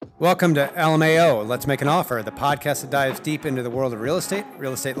Welcome to LMAO, Let's Make an Offer, the podcast that dives deep into the world of real estate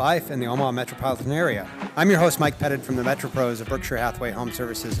life, and the Omaha metropolitan area. I'm your host, Mike Pettit from the Metro Pros of Berkshire Hathaway Home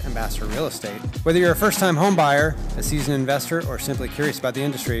Services Ambassador Real Estate. Whether you're a first-time home buyer, a seasoned investor, or simply curious about the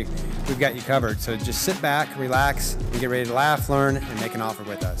industry, we've got you covered. So just sit back, relax, and get ready to laugh, learn, and make an offer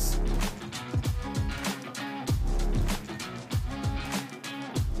with us.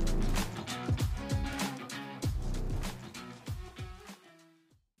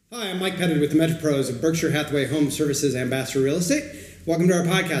 Hi, I'm Mike Pettit with the Metro Pros of Berkshire Hathaway Home Services Ambassador Real Estate. Welcome to our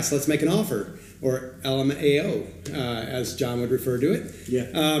podcast, Let's Make an Offer, or LMAO, as John would refer to it.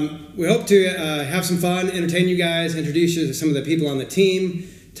 Yeah. We hope to have some fun, entertain you guys, introduce you to some of the people on the team,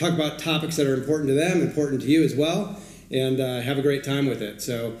 talk about topics that are important to them, important to you as well, and have a great time with it.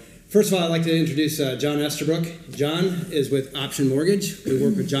 So, first of all, I'd like to introduce John Esterbrook. John is with Option Mortgage. We've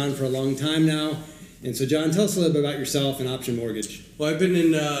worked with John for a long time now. And so, John, tell us a little bit about yourself and Option Mortgage. Well, I've been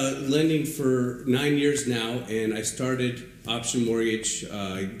in lending for 9 years now, and I started Option Mortgage.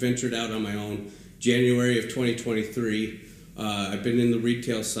 I ventured out on my own January of 2023. I've been in the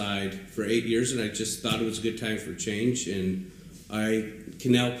retail side for 8 years, and I just thought it was a good time for change. And I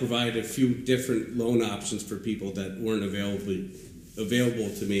can now provide a few different loan options for people that weren't available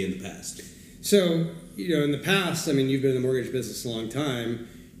to me in the past. So, in the past, you've been in the mortgage business a long time.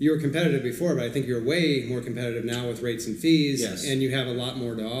 You were competitive before, but I think you're way more competitive now with rates and fees, yes. And you have a lot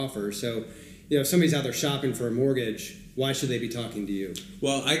more to offer. So, if somebody's out there shopping for a mortgage, why should they be talking to you?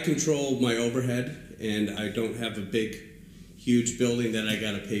 Well, I control my overhead, and I don't have a big, huge building that I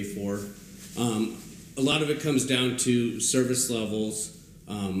got to pay for. A lot of it comes down to service levels.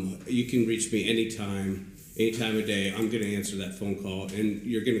 You can reach me anytime of day. I'm going to answer that phone call, and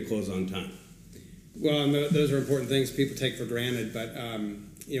you're going to close on time. Well, and those are important things people take for granted, but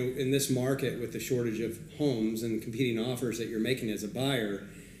in this market with the shortage of homes and competing offers that you're making as a buyer,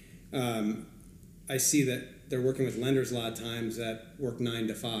 I see that they're working with lenders a lot of times that work 9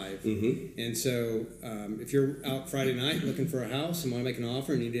 to 5. Mm-hmm. And so if you're out Friday night looking for a house and want to make an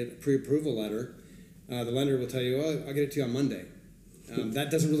offer and you need a pre-approval letter, the lender will tell you, oh, I'll get it to you on Monday.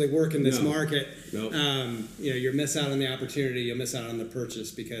 That doesn't really work in this market. Nope. You'll miss out on the opportunity, you'll miss out on the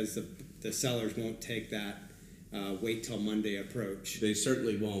purchase because the sellers won't take that wait till Monday approach. They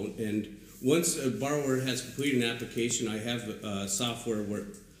certainly won't. And once a borrower has completed an application, I have software where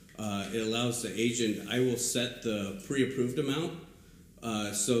it allows the agent, I will set the pre-approved amount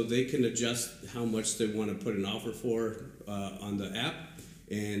so they can adjust how much they want to put an offer for on the app,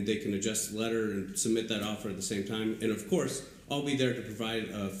 and they can adjust the letter and submit that offer at the same time. And of course, I'll be there to provide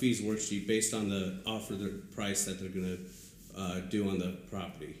a fees worksheet based on the offer, the price that they're going to do on the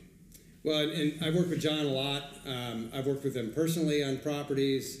property. Well, and I've worked with John a lot. I've worked with him personally on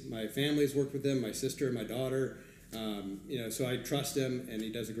properties. My family's worked with him, my sister and my daughter. So I trust him, and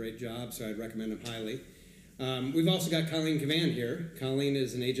he does a great job, so I'd recommend him highly. We've also got Colleen Kavan here. Colleen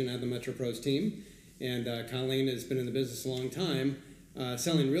is an agent on the Metro Pros team, and Colleen has been in the business a long time,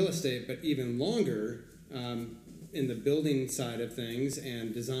 selling real estate, but even longer in the building side of things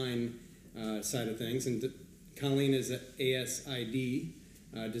and design side of things. And Colleen is an ASID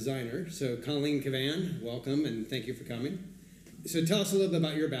designer. So Colleen Kavan, welcome and thank you for coming. So tell us a little bit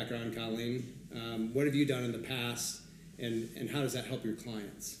about your background, Colleen. What have you done in the past, and how does that help your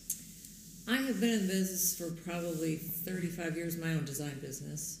clients? I have been in business for probably 35 years, my own design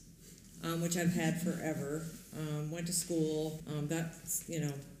business, which I've had forever. Went to school, got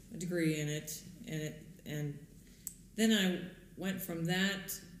a degree in it, and then I went from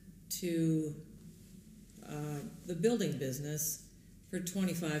that to the building business for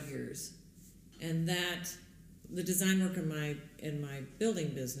 25 years, and the design work in my building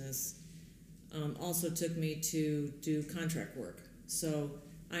business also took me to do contract work. So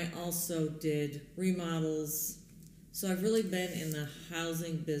I also did remodels. So I've really been in the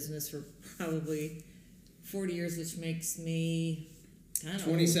housing business for probably 40 years, which makes me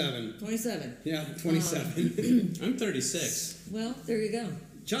 27. 27. Yeah, 27. I'm 36. Well, there you go.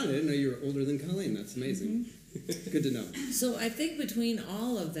 John, I didn't know you were older than Colleen. That's amazing. Mm-hmm. Good to know. So I think between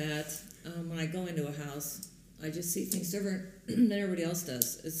all of that, when I go into a house, I just see things different than everybody else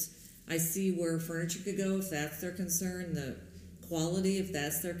does. I see where furniture could go if that's their concern, the quality if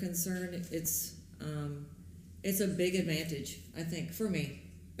that's their concern. It's a big advantage, I think, for me.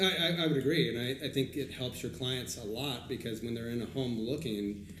 I would agree, and I think it helps your clients a lot because when they're in a home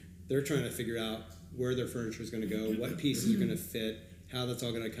looking, they're trying to figure out where their furniture is going to go, what pieces are going to fit, how that's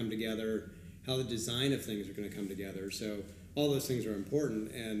all going to come together, how the design of things are going to come together. So all those things are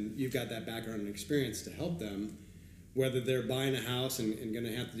important, and you've got that background and experience to help them, whether they're buying a house and going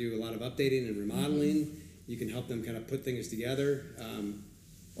to have to do a lot of updating and remodeling. You can help them kind of put things together.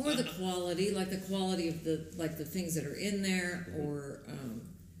 Or the quality, like the quality of the things that are in there, or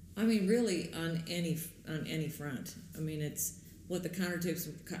I mean, really on any front. I mean, it's what the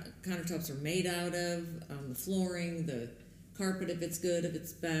countertops are made out of, the flooring, the carpet if it's good, if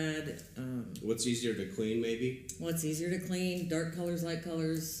it's bad. What's easier to clean, maybe? What's easier to clean? Dark colors, light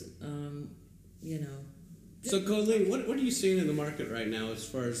colors. You know. So, Colleen, what are you seeing in the market right now as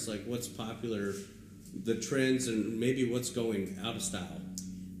far as like what's popular, the trends, and maybe what's going out of style?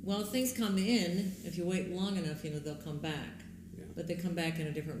 Well, things come in. If you wait long enough, they'll come back. Yeah. But they come back in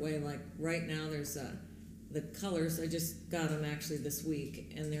a different way. Like right now, there's the colors. I just got them actually this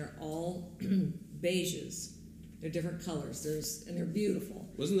week, and they're all beiges. They're different colors. And they're beautiful.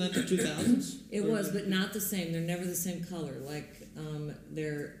 Wasn't that the 2000s? It was, but not the same. They're never the same color. Like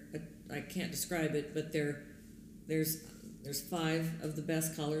I can't describe it, but there's 5 of the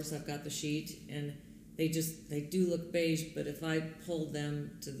best colors. I've got the sheet, and they do look beige. But if I pulled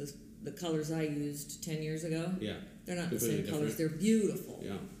them to the colors I used 10 years ago, Yeah. they're not the Completely same colors. different. They're beautiful.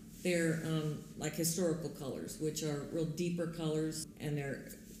 Yeah. They're like historical colors, which are real deeper colors, and they're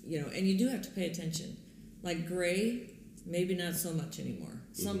and you do have to pay attention. Like gray, maybe not so much anymore.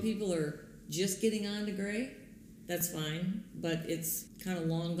 Some people are just getting on to gray. That's fine, but it's kind of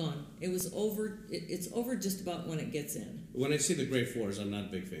long gone. It was over. It's over just about when it gets in. When I see the gray floors, I'm not a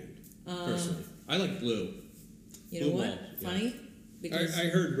big fan, personally. I like blue. You know Blue what? wall, yeah. Funny, because I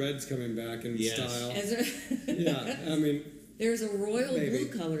heard red's coming back in Yes. style. as Yeah, I mean, there's a royal Maybe. blue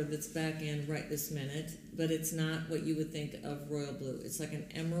color that's back in right this minute, but it's not what you would think of royal blue. It's like an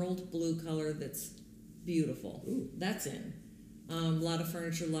emerald blue color that's beautiful. Ooh. That's in. A lot of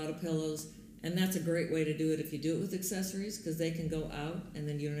furniture, a lot of pillows, and that's a great way to do it if you do it with accessories, because they can go out, and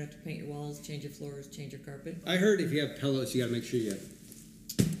then you don't have to paint your walls, change your floors, change your carpet. I heard if you have pillows, you got to make sure you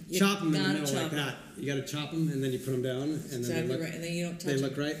chop them in the gotta middle like chop 'em. that. You got to chop them, and then you put them down, and then Exactly they look, right, and then you don't touch they it.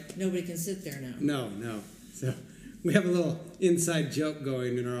 look right. Nobody can sit there now. No. So we have a little inside joke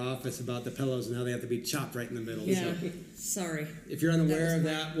going in our office about the pillows and how they have to be chopped right in the middle. Yeah, So sorry. if you're unaware was of my-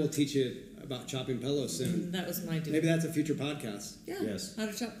 that, we'll teach you about chopping pillows soon. That was my doing. Maybe that's a future podcast. Yeah, Yes. how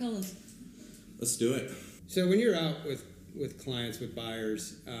to chop pillows. Let's do it. So when you're out with clients, with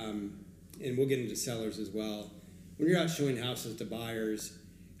buyers, and we'll get into sellers as well, when you're out showing houses to buyers,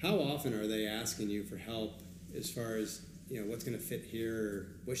 how often are they asking you for help as far as, what's going to fit here, or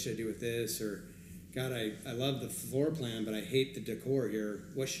what should I do with this, or God, I love the floor plan, but I hate the decor here.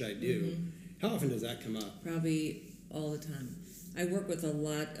 What should I do? How often does that come up? Probably all the time. I work with a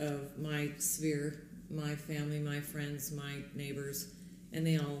lot of my sphere, my family, my friends, my neighbors, and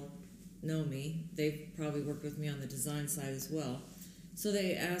they all know me. They've probably worked with me on the design side as well. So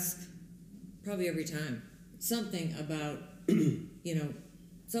they ask probably every time something about,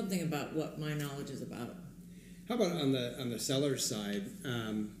 something about what my knowledge is about. How about on the seller side?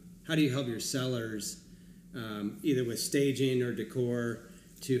 How do you help your sellers either with staging or decor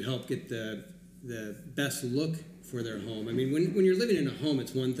to help get the best look for their home? I mean, when you're living in a home,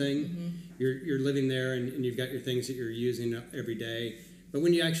 it's one thing. You're living there and you've got your things that you're using every day. But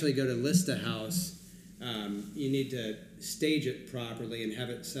when you actually go to list a house, you need to stage it properly and have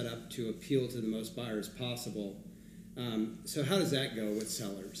it set up to appeal to the most buyers possible. So how does that go with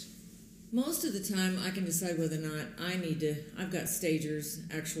sellers? Most of the time, I can decide whether or not I've got stagers,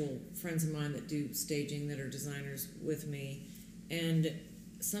 actual friends of mine that do staging, that are designers with me. And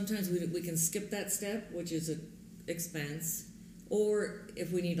sometimes we can skip that step, which is an expense. Or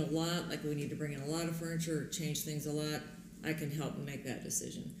if we need a lot, like we need to bring in a lot of furniture or change things a lot, I can help make that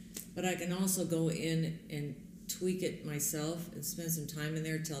decision. But I can also go in and tweak it myself and spend some time in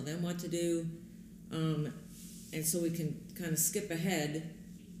there, tell them what to do. And so we can kind of skip ahead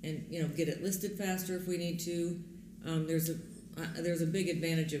and get it listed faster if we need to. There's a big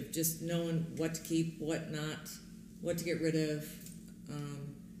advantage of just knowing what to keep, what not, what to get rid of,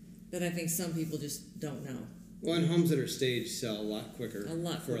 that I think some people just don't know. Well, and homes that are staged sell a lot quicker. A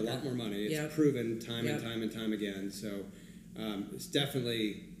lot for quicker. a lot more money. It's Yep. proven time Yep. and time and time again. So it's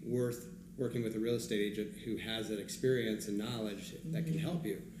definitely worth working with a real estate agent who has that experience and knowledge that can help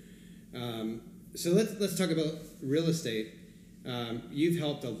you. So let's talk about real estate. You've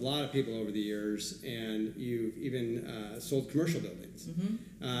helped a lot of people over the years, and you've even sold commercial buildings.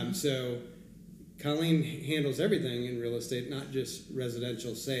 So Colleen handles everything in real estate, not just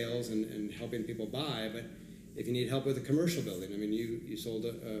residential sales and helping people buy, but if you need help with a commercial building. I mean, you sold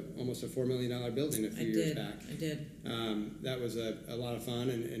almost a $4 million building a few years back. I did. That was a lot of fun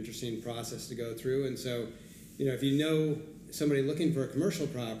and interesting process to go through. And so, if you know somebody looking for a commercial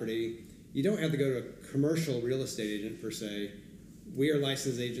property, you don't have to go to a commercial real estate agent per se. We are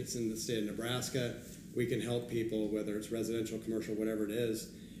licensed agents in the state of Nebraska. We can help people, whether it's residential, commercial, whatever it is.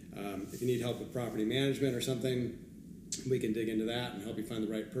 If you need help with property management or something, we can dig into that and help you find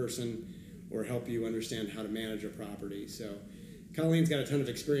the right person or help you understand how to manage a property. So Colleen's got a ton of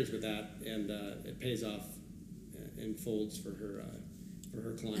experience with that, and it pays off in folds for her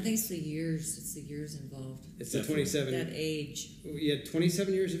clients. I think it's the years. It's the years involved. It's the 27. That age. You had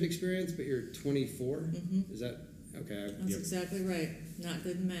 27 years of experience, but you're 24. Mm-hmm. Is that okay? That's exactly right. Not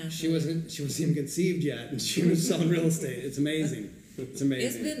good in math. She wasn't even conceived yet, and she was selling real estate. It's amazing. It's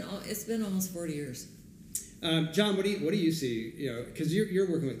amazing. It's been almost 40 years. John, what do you see? You know, because you're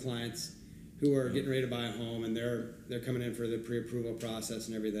working with clients who are getting ready to buy a home, and they're coming in for the pre-approval process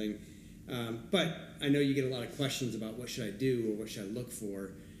and everything. But I know you get a lot of questions about what should I do or what should I look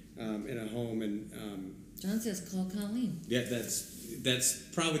for in a home. And John says call Colleen. Yeah, that's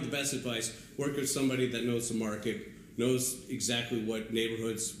probably the best advice. Work with somebody that knows the market, knows exactly what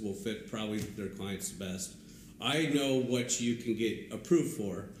neighborhoods will fit probably their clients the best. I know what you can get approved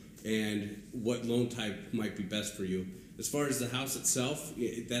for and what loan type might be best for you. As far as the house itself,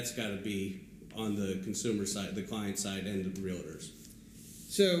 that's got to be on the consumer side, the client side, and the realtors.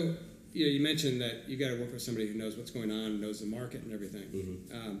 So, you mentioned that you got to work with somebody who knows what's going on, knows the market and everything.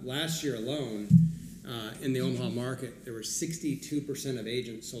 Mm-hmm. Last year alone, in the Omaha market, there were 62% of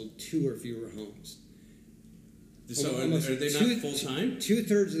agents sold 2 or fewer homes. So are they not full time? 2/3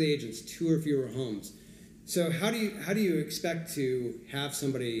 of the agents, 2 or fewer homes. So how do you expect to have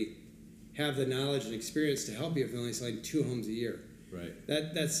somebody have the knowledge and experience to help you if they're only selling 2 homes a year? Right.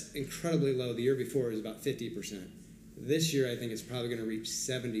 That's incredibly low. The year before it was about 50%. This year, I think it's probably going to reach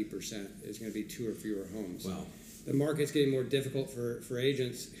 70%. It's going to be 2 or fewer homes. Wow. The market's getting more difficult for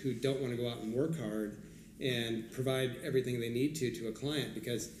agents who don't want to go out and work hard and provide everything they need to a client,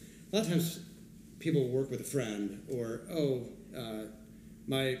 because a lot of times people work with a friend or,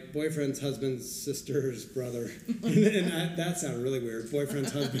 my boyfriend's husband's sister's brother. and that sounded really weird.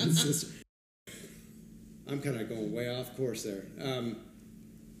 Boyfriend's husband's sister. I'm kind of going way off course there.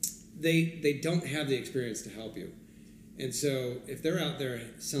 They don't have the experience to help you. And so if they're out there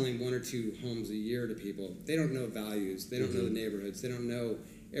selling 1 or 2 homes a year to people, they don't know values. They don't know the neighborhoods. They don't know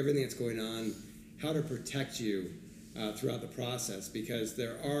everything that's going on, how to protect you throughout the process, because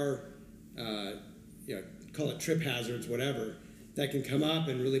there are, call it trip hazards, whatever, that can come up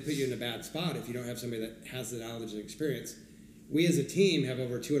and really put you in a bad spot if you don't have somebody that has the knowledge and experience. We as a team have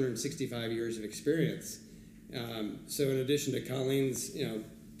over 265 years of experience. So in addition to Colleen's,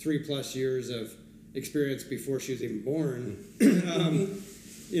 3+ years of experience before she was even born,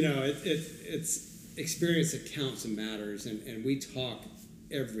 it's experience that counts and matters, and we talk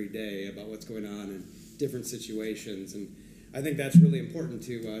every day about what's going on in different situations, and I think that's really important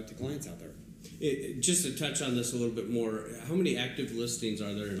to clients out there. Just to touch on this a little bit more, how many active listings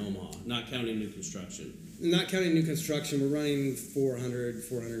are there in Omaha, not counting new construction? Not counting new construction, we're running 400,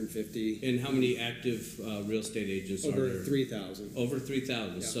 450. And how many active real estate agents are there? Over 3,000. Over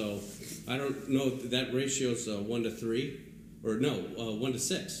 3,000. Yeah. So I don't know, that ratio is 1 to 3, or no, 1 to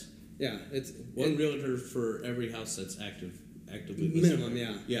 6. Yeah, it's one realtor for every house that's actively listed. Minimum,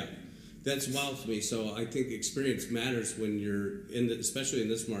 yeah. Yeah, that's wild to me. So I think experience matters when you're especially in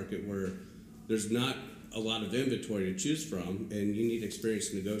this market where there's not a lot of inventory to choose from, and you need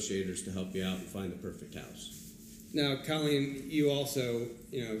experienced negotiators to help you out and find the perfect house. Now, Colleen, you also,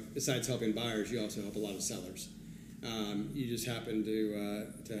 besides helping buyers, you also help a lot of sellers. You just happened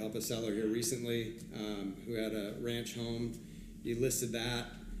to help a seller here recently who had a ranch home. You listed that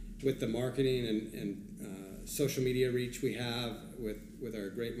with the marketing and social media reach we have with our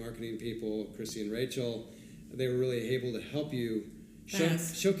great marketing people, Christy and Rachel. They were really able to help you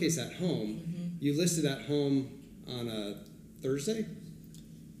showcase that home. Mm-hmm. You listed that home on a Thursday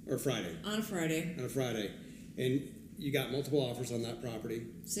or Friday? On a Friday. On a Friday. And you got multiple offers on that property.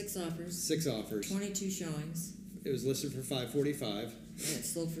 6 offers. 6 offers. 22 showings. It was listed for $545. And it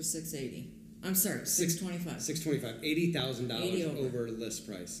sold for $680. I'm sorry, $625. $625. $80,000 over list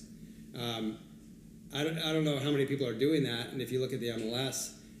price. I don't know how many people are doing that, and if you look at the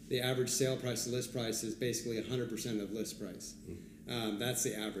MLS, the average sale price to list price is basically 100% of list price. That's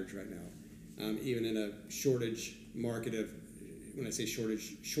the average right now. Even in a shortage market of, when I say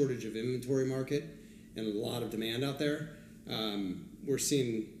shortage of inventory market and a lot of demand out there, we're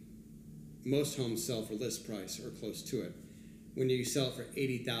seeing most homes sell for list price or close to it. When you sell it for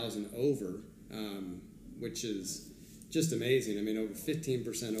 $80,000 over, which is just amazing. I mean, over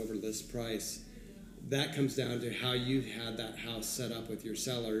 15% over list price. That comes down to how you've had that house set up with your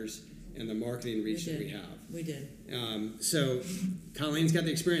sellers and the marketing reach that we have. We did. So Colleen's got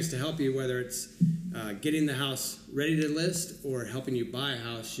the experience to help you, whether it's getting the house ready to list or helping you buy a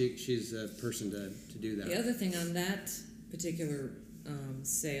house. She's the person to do that. The other thing on that particular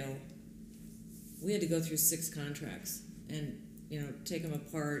sale, we had to go through 6 contracts and, take them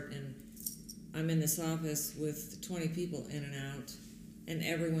apart. And I'm in this office with 20 people in and out, and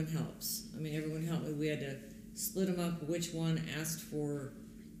everyone helps. I mean, everyone helped me. We had to split them up, which one asked for,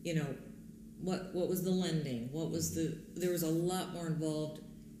 what was the lending, there was a lot more involved.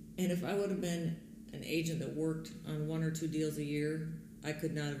 And if I would have been an agent that worked on 1 or 2 deals a year, I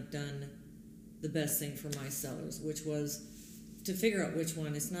could not have done the best thing for my sellers, which was to figure out which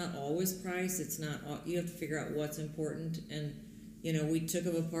one. It's not always price. It's not. You have to figure out what's important. And we took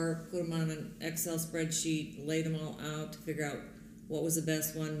them apart, put them on an Excel spreadsheet, laid them all out to figure out what was the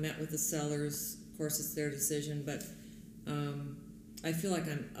best one. Met with the sellers. Of course, it's their decision, but I feel like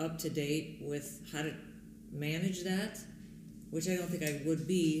I'm up to date with how to manage that, which I don't think I would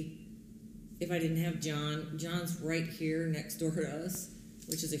be if I didn't have John. John's right here next door to us,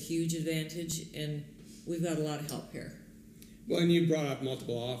 which is a huge advantage, and we've got a lot of help here. Well, and you brought up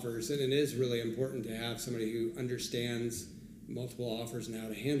multiple offers, and it is really important to have somebody who understands multiple offers and how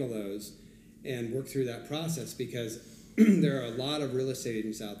to handle those and work through that process, because there are a lot of real estate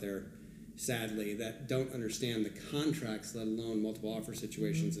agents out there, sadly, that don't understand the contracts, let alone multiple offer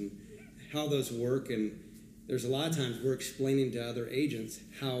situations and how those work. And there's a lot of times we're explaining to other agents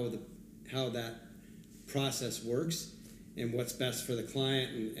how that process works and what's best for the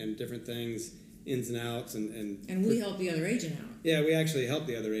client and different things, ins and outs. And we help the other agent out. Yeah, we actually help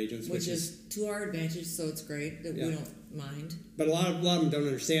the other agents. Which is to our advantage, so it's great that we don't mind. But a lot of them don't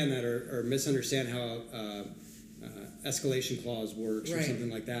understand that or misunderstand how escalation clause works or something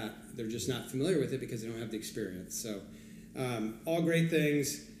like that. They're just not familiar with it because they don't have the experience. So all great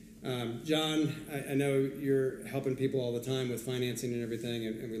things. John, I know you're helping people all the time with financing and everything,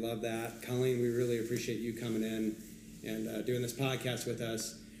 and we love that. Colleen, we really appreciate you coming in and doing this podcast with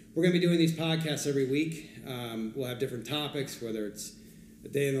us. We're going to be doing these podcasts every week. We'll have different topics, whether it's a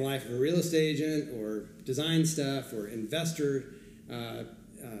day in the life of a real estate agent or design stuff or investor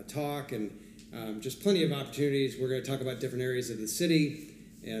talk, and just plenty of opportunities. We're going to talk about different areas of the city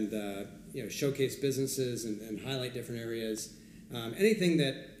and showcase businesses and highlight different areas. Anything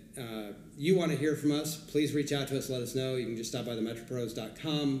that you want to hear from us, please reach out to us, let us know. You can just stop by the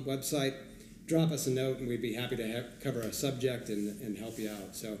metropros.com website, drop us a note, and we'd be happy to cover a subject and help you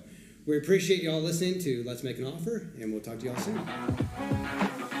out. So we appreciate you all listening to Let's Make an Offer, and we'll talk to you all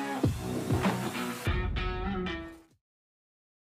soon.